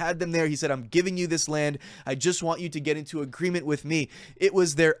land. He had them there. He said, I'm giving you this land. I just want you to get into agreement with me. It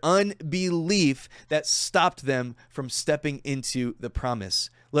was their unbelief that stopped them from stepping into the promise.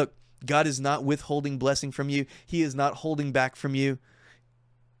 Look, God is not withholding blessing from you. He is not holding back from you.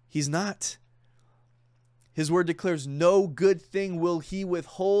 He's not. His word declares, no good thing will he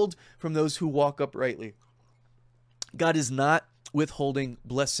withhold from those who walk uprightly. God is not withholding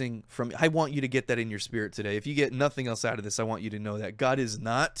blessing from you. I want you to get that in your spirit today. If you get nothing else out of this, I want you to know that God is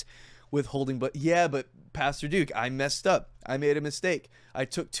not withholding. But Pastor Duke, I messed up. I made a mistake. I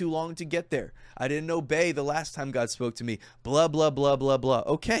took too long to get there. I didn't obey the last time God spoke to me. Blah, blah, blah, blah, blah.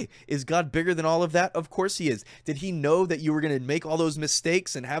 Okay. Is God bigger than all of that? Of course he is. Did he know that you were going to make all those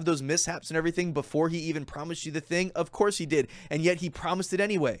mistakes and have those mishaps and everything before he even promised you the thing? Of course he did. And yet he promised it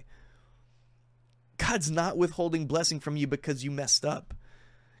anyway. God's not withholding blessing from you because you messed up.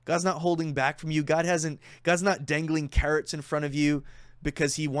 God's not holding back from you. God's not dangling carrots in front of you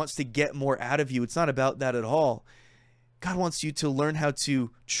because he wants to get more out of you. It's not about that at all. God wants you to learn how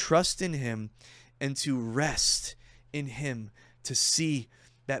to trust in him and to rest in him to see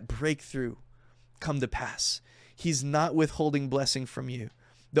that breakthrough come to pass. He's not withholding blessing from you.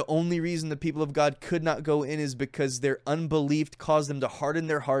 The only reason the people of God could not go in is because their unbelief caused them to harden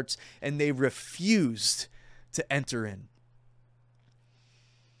their hearts and they refused to enter in.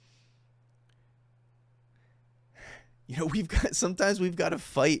 You know, sometimes we've got to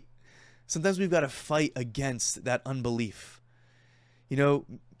fight. Sometimes we've got to fight against that unbelief. You know,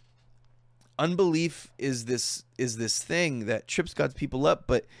 unbelief is this thing that trips God's people up,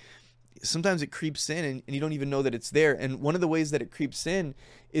 but sometimes it creeps in and you don't even know that it's there. And one of the ways that it creeps in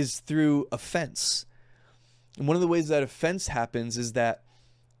is through offense. And one of the ways that offense happens is that,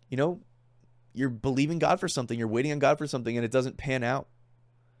 you know, you're believing God for something, you're waiting on God for something, and it doesn't pan out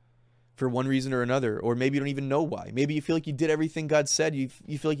for one reason or another. Or maybe you don't even know why. Maybe you feel like you did everything God said. You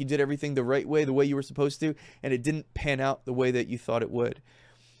feel like you did everything the right way, the way you were supposed to, and it didn't pan out the way that you thought it would.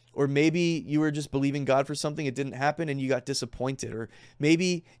 Or maybe you were just believing God for something, it didn't happen, and you got disappointed. Or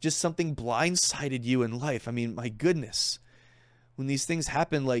maybe just something blindsided you in life. I mean, my goodness, when these things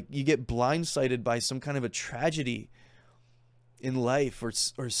happen, like you get blindsided by some kind of a tragedy in life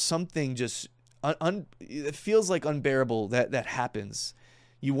or something just it feels like unbearable that happens.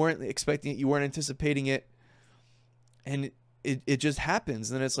 You weren't expecting it, you weren't anticipating it, and it just happens.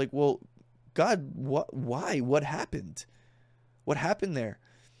 And then it's like, well, God, why? What happened? What happened there?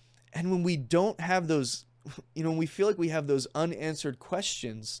 And when we don't have those, you know, when we feel like we have those unanswered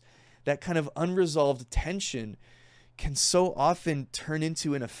questions, that kind of unresolved tension can so often turn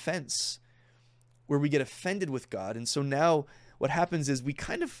into an offense where we get offended with God. And so now what happens is we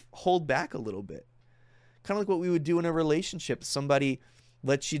kind of hold back a little bit, kind of like what we would do in a relationship. Somebody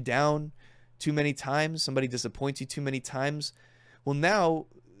lets you down too many times, somebody disappoints you too many times. Well, now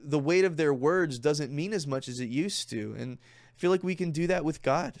the weight of their words doesn't mean as much as it used to. And I feel like we can do that with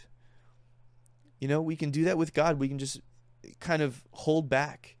God. You know, we can do that with God. We can just kind of hold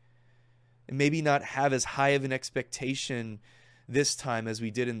back and maybe not have as high of an expectation this time as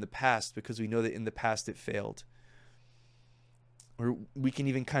we did in the past, because we know that in the past it failed. Or we can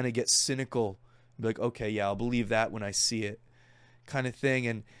even kind of get cynical, be like, okay, yeah, I'll believe that when I see it, kind of thing.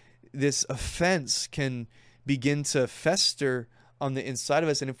 And this offense can begin to fester on the inside of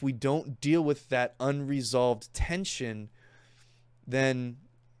us. And if we don't deal with that unresolved tension, then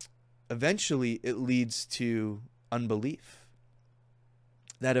eventually it leads to unbelief.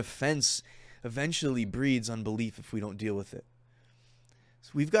 That offense eventually breeds unbelief if we don't deal with it.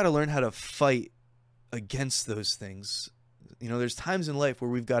 So we've got to learn how to fight against those things. You know, there's times in life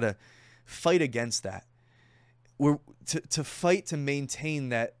where we've got to fight against that. To fight to maintain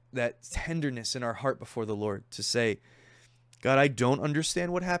that tenderness in our heart before the Lord, to say, God, I don't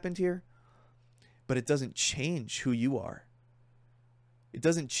understand what happened here, but it doesn't change who you are. It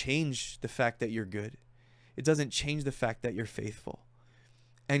doesn't change the fact that you're good. It doesn't change the fact that you're faithful.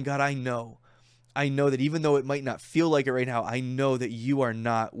 And God, I know that even though it might not feel like it right now, I know that you are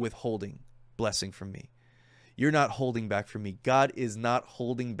not withholding blessing from me. You're not holding back from me. God is not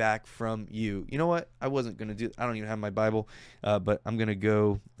holding back from you. You know what? I wasn't going to do, I don't even have my Bible, but I'm going to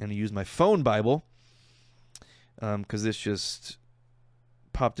go and use my phone Bible because this just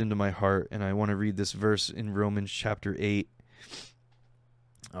popped into my heart, and I want to read this verse in Romans chapter 8.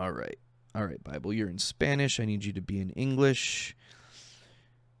 All right. All right, Bible, you're in Spanish. I need you to be in English.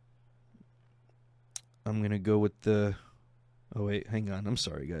 I'm going to go with the... Oh, wait, hang on. I'm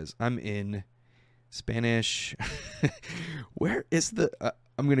sorry, guys. I'm in Spanish. Where is the...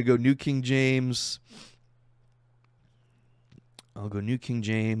 I'm going to go New King James. I'll go New King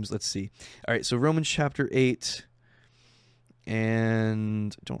James. Let's see. All right, so Romans chapter 8.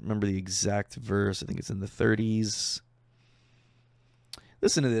 And I don't remember the exact verse. I think it's in the 30s.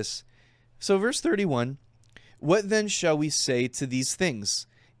 Listen to this. So verse 31, what then shall we say to these things?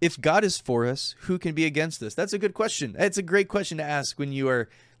 If God is for us, who can be against us? That's a good question. It's a great question to ask when you are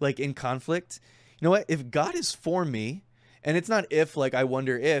like in conflict. You know what? If God is for me, and it's not if, like I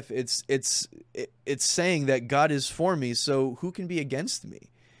wonder if, it's saying that God is for me, so who can be against me?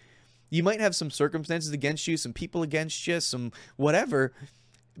 You might have some circumstances against you, some people against you, some whatever.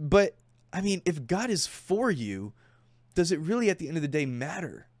 But, I mean, if God is for you, does it really at the end of the day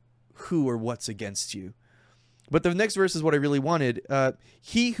matter who or what's against you? But the next verse is what I really wanted.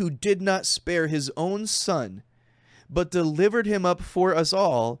 He who did not spare his own son, but delivered him up for us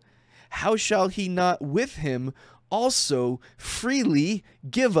all, how shall he not with him also freely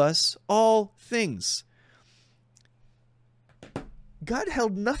give us all things? God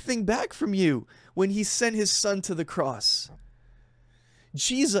held nothing back from you when he sent his son to the cross.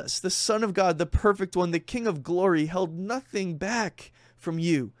 Jesus, the Son of God, the perfect one, the King of glory, held nothing back from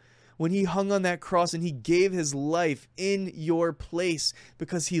you when he hung on that cross and he gave his life in your place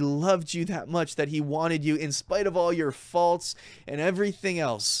because he loved you that much, that he wanted you in spite of all your faults and everything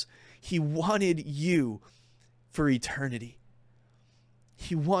else. He wanted you for eternity.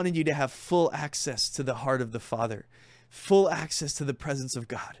 He wanted you to have full access to the heart of the Father, full access to the presence of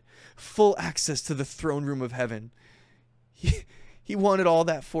God, full access to the throne room of heaven. He wanted all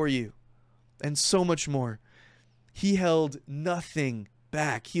that for you and so much more. He held nothing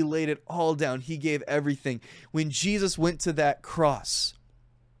back. He laid it all down. He gave everything. When Jesus went to that cross,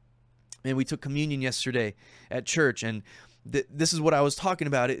 and we took communion yesterday at church, and this is what I was talking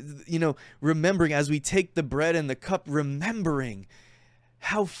about. Remembering as we take the bread and the cup, remembering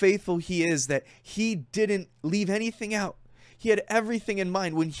how faithful he is, that he didn't leave anything out. He had everything in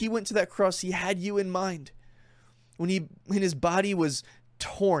mind. When he went to that cross, he had you in mind. When his body was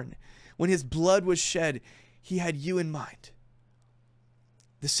torn, when his blood was shed, he had you in mind.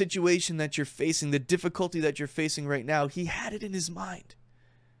 The situation that you're facing, the difficulty that you're facing right now, he had it in his mind.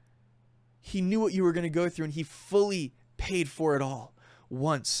 He knew what you were going to go through, and he fully paid for it all,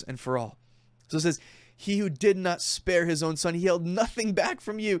 once and for all. So it says, he who did not spare his own son, he held nothing back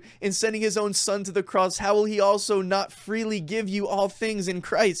from you in sending his own son to the cross. How will he also not freely give you all things in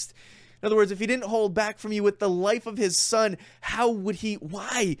Christ? In other words, if he didn't hold back from you with the life of his son,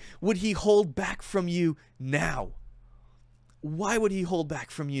 why would he hold back from you now? Why would he hold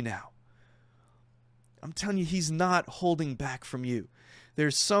back from you now? I'm telling you, he's not holding back from you.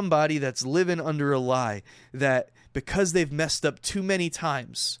 There's somebody that's living under a lie that because they've messed up too many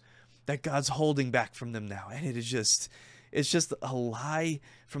times, that God's holding back from them now. And it's just a lie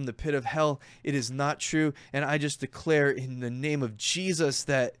from the pit of hell. It is not true. And I just declare in the name of Jesus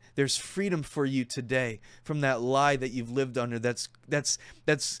that there's freedom for you today from that lie that you've lived under that's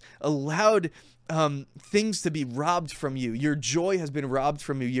allowed things to be robbed from you. Your joy has been robbed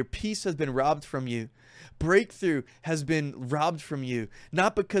from you. Your peace has been robbed from you. Breakthrough has been robbed from you.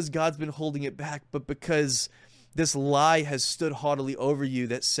 Not because God's been holding it back, but because this lie has stood haughtily over you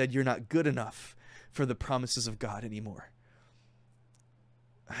that said you're not good enough for the promises of God anymore.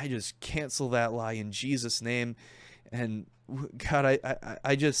 I just cancel that lie in Jesus' name. And God,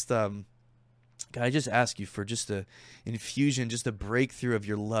 I just ask you for just an infusion, just a breakthrough of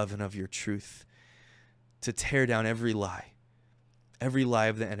your love and of your truth to tear down every lie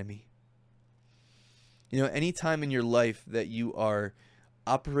of the enemy. Any time in your life that you are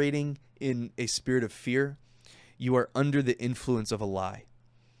operating in a spirit of fear, you are under the influence of a lie.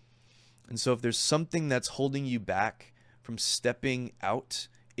 And so if there's something that's holding you back from stepping out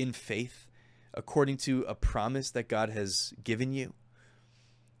in faith according to a promise that God has given you,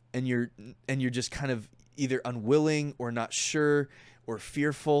 and you're just kind of either unwilling or not sure or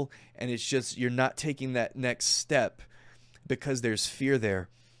fearful, and it's just you're not taking that next step because there's fear there,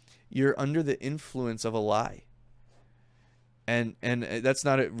 you're under the influence of a lie. And that's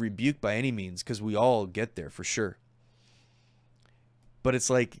not a rebuke by any means, because we all get there for sure. But it's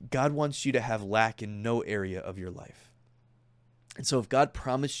like God wants you to have lack in no area of your life. And so if God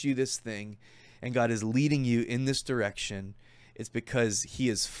promised you this thing and God is leading you in this direction, it's because he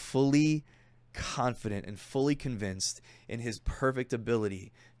is fully confident and fully convinced in his perfect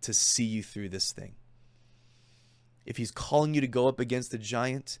ability to see you through this thing. If he's calling you to go up against a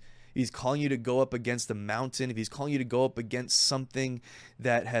giant, He's calling you to go up against a mountain, if he's calling you to go up against something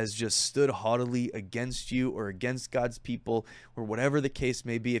that has just stood haughtily against you or against God's people, or whatever the case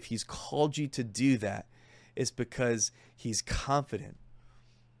may be, if he's called you to do that, it's because he's confident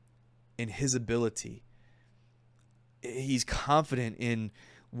in his ability. He's confident in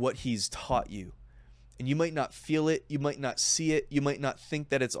what he's taught you. And you might not feel it, you might not see it, you might not think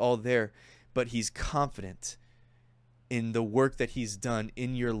that it's all there, but he's confident in the work that he's done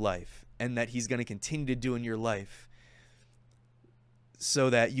in your life and that he's going to continue to do in your life, so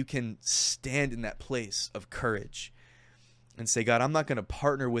that you can stand in that place of courage and say, God, I'm not going to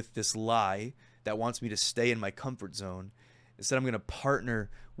partner with this lie that wants me to stay in my comfort zone. Instead, I'm going to partner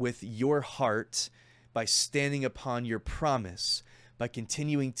with your heart by standing upon your promise, by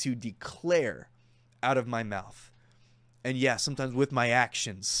continuing to declare out of my mouth. And yeah, sometimes with my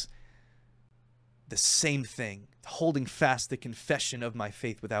actions, the same thing, holding fast the confession of my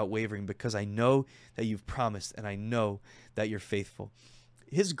faith without wavering, because I know that you've promised and I know that you're faithful.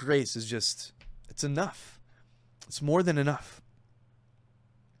 His grace is just, it's enough. It's more than enough.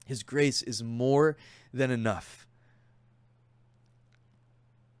 His grace is more than enough.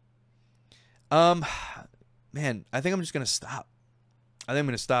 Man, I think I'm just going to stop. I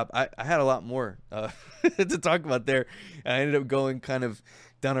had a lot more to talk about there. I ended up going kind of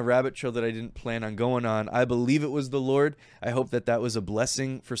down a rabbit trail that I didn't plan on going on. I believe it was the Lord. I hope that was a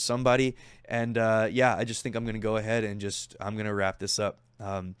blessing for somebody. And I just think I'm going to go ahead and I'm going to wrap this up.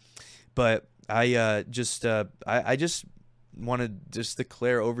 But I just want to just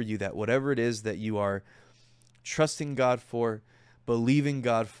declare over you that whatever it is that you are trusting God for, believing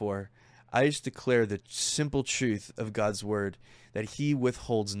God for, I just declare the simple truth of God's word, that he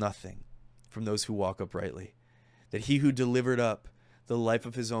withholds nothing from those who walk uprightly, that he who delivered up the life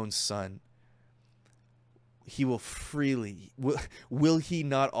of his own son, he will freely, will he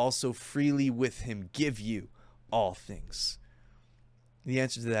not also freely with him give you all things? The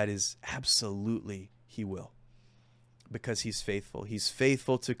answer to that is absolutely he will, because he's faithful. He's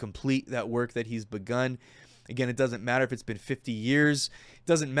faithful to complete that work that he's begun. Again, it doesn't matter if it's been 50 years. It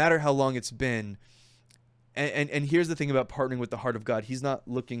doesn't matter how long it's been. And here's the thing about partnering with the heart of God. He's not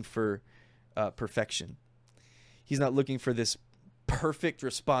looking for perfection. He's not looking for this perfect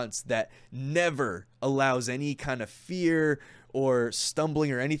response that never allows any kind of fear or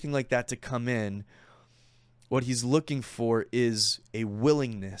stumbling or anything like that to come in. What he's looking for is a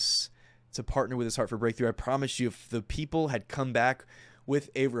willingness to partner with his heart for breakthrough. I promise you, if the people had come back with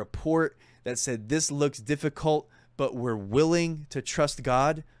a report that said, this looks difficult, but we're willing to trust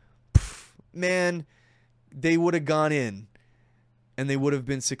God, man, they would have gone in and they would have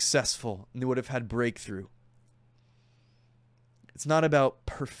been successful and they would have had breakthrough. It's not about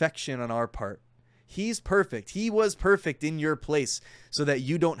perfection on our part. He's perfect. He was perfect in your place so that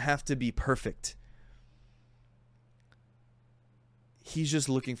you don't have to be perfect. He's just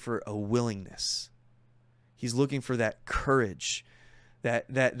looking for a willingness. He's looking for that courage,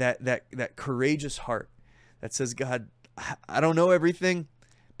 that courageous heart that says, God, I don't know everything,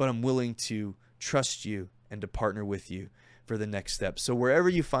 but I'm willing to trust you and to partner with you for the next step. So wherever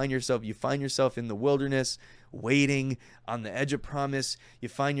you find yourself in the wilderness, waiting on the edge of promise. You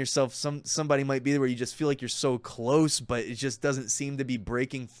find yourself, somebody might be there where you just feel like you're so close, but it just doesn't seem to be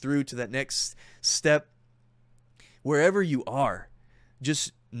breaking through to that next step. Wherever you are,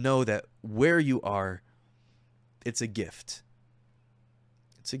 just know that where you are, it's a gift.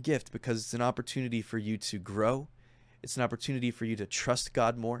 It's a gift because it's an opportunity for you to grow. It's an opportunity for you to trust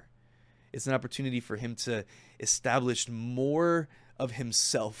God more. It's an opportunity for him to establish more of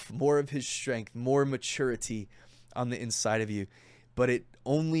himself, more of his strength, more maturity on the inside of you. But it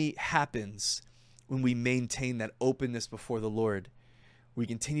only happens when we maintain that openness before the Lord. We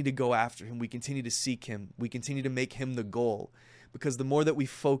continue to go after him. We continue to seek him. We continue to make him the goal. Because the more that we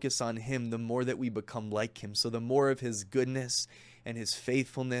focus on him, the more that we become like him. So the more of his goodness and his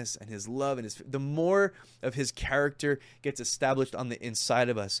faithfulness and his love and the more of his character gets established on the inside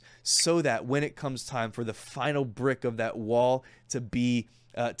of us, so that when it comes time for the final brick of that wall to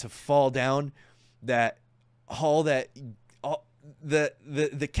fall down, that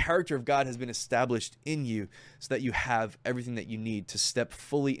the character of God has been established in you, so that you have everything that you need to step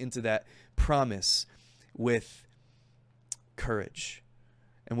fully into that promise with courage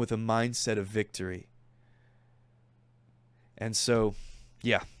and with a mindset of victory. And so,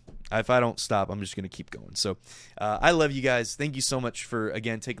 yeah, if I don't stop, I'm just going to keep going. So I love you guys. Thank you so much for,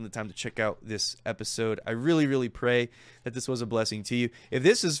 again, taking the time to check out this episode. I really, really pray that this was a blessing to you. If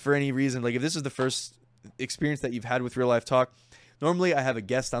this is for any reason, like if this is the first experience that you've had with Real Life Talk, Normally I have a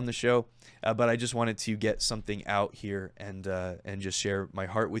guest on the show, but I just wanted to get something out here and just share my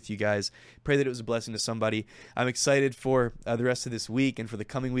heart with you guys. Pray that it was a blessing to somebody. I'm excited for the rest of this week and for the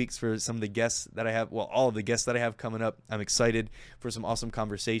coming weeks for some of the guests that I have. Well, all of the guests that I have coming up. I'm excited for some awesome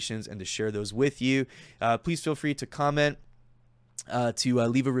conversations and to share those with you. Please feel free to comment, to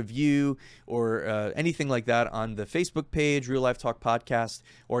leave a review or anything like that on the Facebook page, Real Life Talk Podcast,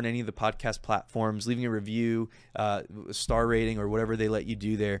 or on any of the podcast platforms. Leaving a review, star rating, or whatever they let you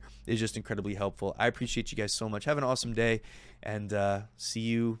do there is just incredibly helpful. I appreciate you guys so much. Have an awesome day, and see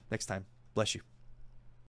you next time. Bless you.